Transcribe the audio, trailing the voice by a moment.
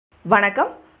வணக்கம்.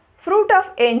 Fruit of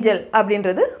angel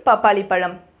அப்படின்றது பப்பாளி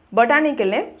பழம்.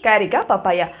 Botanical name கேரிக்கா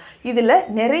papaya. இதில்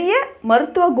நிறைய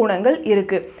மருத்துவ குணங்கள்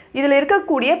இருக்குது. இதில்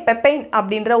இருக்கக்கூடிய பெப்பைன்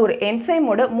அப்படின்ற ஒரு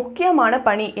என்சைமோட முக்கியமான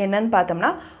பணி என்னன்னு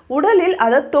பார்த்தோம்னா, உடலில்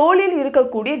அதாவது தோலில்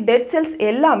இருக்கக்கூடிய டெட் செல்ஸ்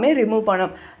எல்லாமே ரிமூவ்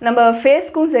பண்ணும். நம்ம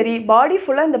ஃபேஸ்க்கும் சரி பாடி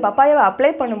ஃபுல்லாக இந்த பப்பாயாவை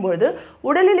அப்ளை பண்ணும்போது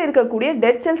உடலில் இருக்கக்கூடிய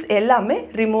டெட் செல்ஸ் எல்லாமே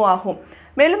ரிமூவ் ஆகும்.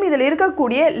 மேலும் இதில்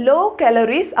இருக்கக்கூடிய லோ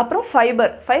கேலரிஸ் அப்புறம்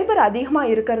ஃபைபர் அதிகமாக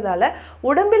இருக்கிறதால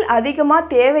உடம்பில் அதிகமாக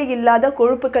தேவையில்லாத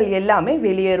கொழுப்புகள் எல்லாமே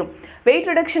வெளியேறும். வெயிட்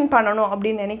ரிடக்ஷன் பண்ணணும்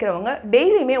அப்படின்னு நினைக்கிறவங்க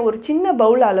டெய்லியுமே ஒரு சின்ன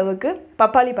பவுல் அளவுக்கு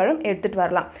பப்பாளி பழம் எடுத்துகிட்டு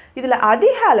வரலாம். இதில்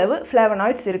அதிக அளவு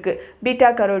ஃப்ளேவனாய்ட்ஸ் இருக்குது. பீட்டா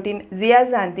கரோட்டின்,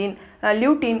 ஜியாசாந்தின்,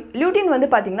 லியூட்டின் வந்து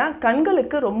பார்த்திங்கன்னா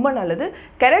கண்களுக்கு ரொம்ப நல்லது.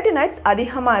 கெரட்டினாய்ட்ஸ்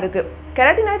அதிகமாக இருக்குது.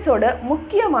 கெரட்டினாய்ட்ஸோட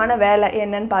முக்கியமான வேலை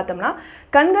என்னன்னு பார்த்தோம்னா,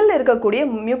 கண்களில் இருக்கக்கூடிய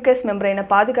மியூக்கஸ் மெம்பரைனை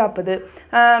பாதுகாப்பது.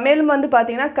 மேலும் வந்து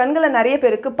பார்த்திங்கன்னா கண்களில் நிறைய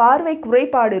பேருக்கு பார்வை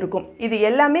குறைபாடு இருக்கும். இது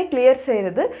எல்லாமே கிளியர்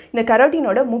செய்கிறது இந்த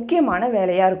கரோட்டினோட முக்கியமான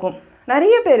வேலையாக இருக்கும்.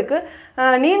 நிறைய பேருக்கு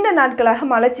நீண்ட நாட்களாக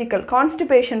மலச்சிக்கல்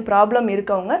கான்ஸ்டிபேஷன் ப்ராப்ளம்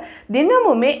இருக்கவங்க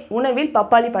தினமுமே உணவில்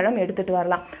பப்பாளி பழம் எடுத்துகிட்டு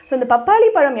வரலாம். ஸோ இந்த பப்பாளி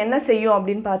பழம் என்ன செய்யும்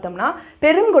அப்படின்னு பார்த்தோம்னா,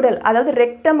 பெருங்குடல் அதாவது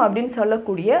ரெக்டம் அப்படின்னு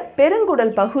சொல்லக்கூடிய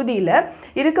பெருங்குடல் பகுதியில்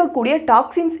இருக்கக்கூடிய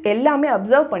டாக்ஸின்ஸ் எல்லாமே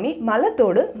அப்சர்வ் பண்ணி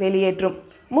மலத்தோடு வெளியேற்றும்.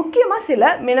 முக்கியமாக சில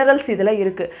மினரல்ஸ் இதில்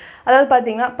இருக்குது. அதாவது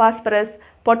பார்த்திங்கன்னா பாஸ்பரஸ்,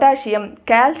 பொட்டாசியம்,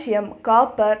 கால்சியம்,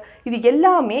 காப்பர் இது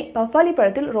எல்லாமே பப்பாளி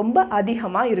பழத்தில் ரொம்ப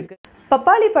அதிகமாக இருக்குது.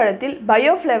 பப்பாளி பழத்தில்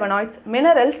பயோஃப்ளேவனாய்ட்ஸ்,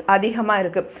 மினரல்ஸ் அதிகமாக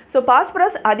இருக்குது. ஸோ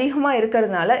பாஸ்பரஸ் அதிகமாக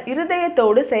இருக்கிறதுனால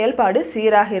இருதயத்தோடு செயல்பாடு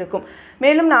சீராக இருக்கும்.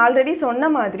 மேலும் நான் ஆல்ரெடி சொன்ன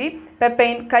மாதிரி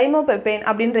பெப்பைன், கைமோபெப்பைன்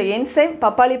அப்படின்ற என்சைம்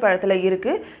பப்பாளி பழத்தில்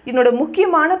இருக்குது. இதனோட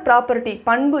முக்கியமான ப்ராப்பர்ட்டி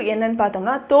பண்பு என்னன்னு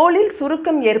பார்த்தோம்னா, தோலில்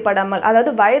சுருக்கம் ஏற்படாமல்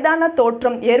அதாவது வயதான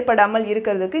தோற்றம் ஏற்படாமல்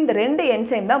இருக்கிறதுக்கு இந்த 2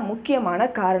 என்சைம் தான் முக்கியமான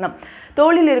காரணம்.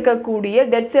 தோலில் இருக்கக்கூடிய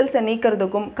டெட் செல்ஸை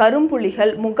நீக்கிறதுக்கும்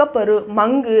கரும்புள்ளிகள், முகப்பரு,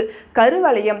 மங்கு,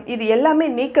 கருவளையம் இது எல்லாமே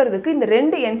நீக்கிறதுக்கு இந்த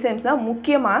 2 என்சைம்ஸ் தான்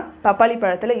முக்கியமாக பப்பாளி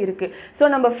பழத்தில் இருக்குது. ஸோ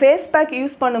நம்ம ஃபேஸ் பேக்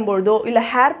யூஸ் பண்ணும்பொழுதோ இல்லை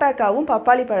ஹேர் பேக்காகவும்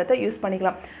பப்பாளி பழத்தை யூஸ்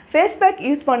பண்ணிக்கலாம். ஃபேஸ் பேக்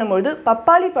யூஸ் பண்ணும்பொழுது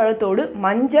பப்பாளி பழத்தோடு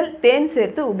மஞ்சள், தேன்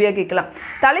சேர்த்து உபயோகிக்கலாம்.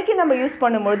 தலைக்கு நம்ம யூஸ்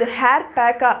பண்ணும்பொழுது ஹேர்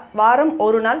பேக்காக வாரம்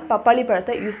ஒரு நாள் பப்பாளி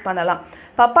பழத்தை யூஸ் பண்ணலாம்.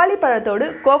 பப்பாளி பழத்தோடு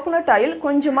கோகோனட் ஆயில்,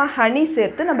 கொஞ்சமாக ஹனி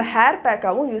சேர்த்து நம்ம ஹேர்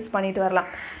பேக்காகவும் யூஸ் பண்ணிட்டு வரலாம்.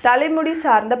 தலைமுடி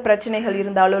சார்ந்த பிரச்சனைகள்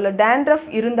இருந்தாலோ இல்லை டேண்ட்ரஃப்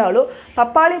இருந்தாலோ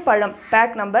பப்பாளி பழம்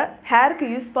பேக் நம்ம ஹேருக்கு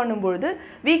யூஸ் பண்ணும்பொழுது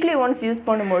வீக்லி ஒன்ஸ் யூஸ்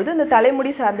பண்ணும்பொழுது இந்த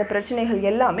தலைமுடி சார்ந்த பிரச்சனைகள்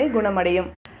எல்லாமே குணமடையும்.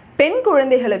 பெண்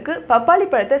குழந்தைகளுக்கு பப்பாளி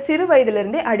பழத்தை சிறு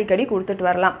வயதிலிருந்தே அடிக்கடி கொடுத்துட்டு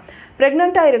வரலாம்.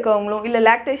 ப்ரெக்னெண்ட்டாக இருக்கவங்களும் இல்லை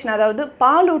லாக்டேஷன் அதாவது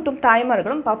பாலூட்டும்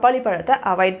தாய்மார்களும் பப்பாளி பழத்தை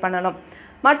அவாய்ட் பண்ணணும்.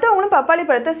 மற்றவங்களும் பப்பாளி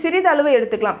பழத்தை சிறிதளவு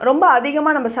எடுத்துக்கலாம். ரொம்ப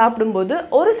அதிகமாக நம்ம சாப்பிடும்போது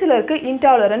ஒரு சிலருக்கு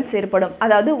இன்டாலரன்ஸ் ஏற்படும்,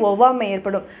 அதாவது ஒவ்வாமை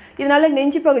ஏற்படும். இதனால்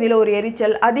நெஞ்சு பகுதியில் ஒரு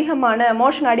எரிச்சல், அதிகமான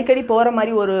மோஷன் அடிக்கடி போகிற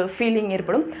மாதிரி ஒரு ஃபீலிங்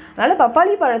ஏற்படும். அதனால்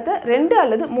பப்பாளி பழத்தை 2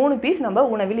 அல்லது 3 பீஸ் நம்ம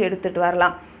உணவில் எடுத்துகிட்டு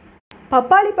வரலாம்.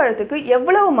 பப்பாளி பழத்துக்கு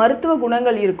எவ்வளவு மருத்துவ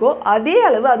குணங்கள் இருக்கோ அதே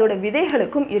அளவு அதோட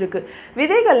விதைகளுக்கும் இருக்குது.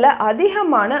 விதைகளில்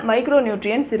அதிகமான மைக்ரோ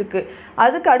நியூட்ரியன்ஸ் இருக்குது.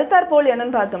 அதுக்கு அடுத்தாற்போல்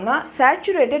என்னென்னு பார்த்தோம்னா,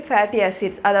 சேச்சுரேட்டட் ஃபேட்டி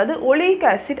ஆசிட்ஸ் அதாவது ஒலிக்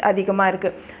ஆசிட் அதிகமாக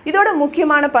இருக்குது. இதோட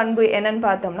முக்கியமான பண்பு என்னென்னு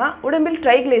பார்த்தோம்னா, உடம்பில்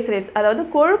ட்ரைக்ளிசரைட்ஸ் அதாவது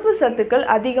கொழுப்பு சத்துக்கள்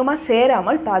அதிகமாக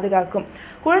சேராமல் பாதுகாக்கும்.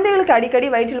 குழந்தைகளுக்கு அடிக்கடி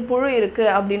வயிற்றில் புழு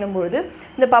இருக்குது அப்படின்னும்பொழுது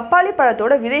இந்த பப்பாளி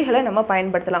பழத்தோட விதைகளை நம்ம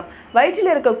பயன்படுத்தலாம்.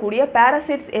 வயிற்றில் இருக்கக்கூடிய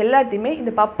பாராசைட்ஸ் எல்லாத்தையுமே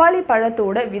இந்த பப்பாளி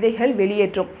பழத்தோட விதைகள்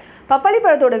வெளியேற்றும். பப்பாளி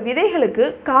பழத்தோட விதைகளுக்கு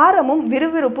காரமும்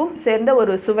விறுவிறுப்பும் சேர்ந்த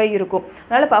ஒரு சுவை இருக்கும்.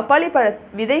 அதனால் பப்பாளி பழ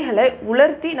விதைகளை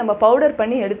உலர்த்தி நம்ம பவுடர்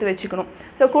பண்ணி எடுத்து வச்சுக்கணும்.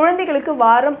 ஸோ குழந்தைகளுக்கு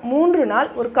வாரம் 3 நாள்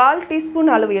ஒரு 1/4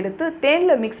 டீஸ்பூன் அளவு எடுத்து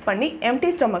தேனில் மிக்ஸ் பண்ணி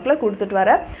எம்டி ஸ்டொமக்கில் கொடுத்துட்டு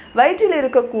வர வயிற்றில்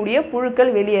இருக்கக்கூடிய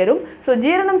புழுக்கள் வெளியேறும். ஸோ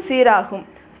ஜீரணம் சீராகும்.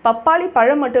 பப்பாளி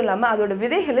பழம் மட்டும் இல்லாமல் அதோட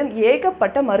விதைகளில்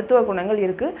ஏகப்பட்ட மருத்துவ குணங்கள்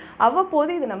இருக்குது.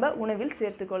 அவ்வப்போது இது நம்ம உணவில்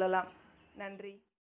சேர்த்துக்கொள்ளலாம். நன்றி.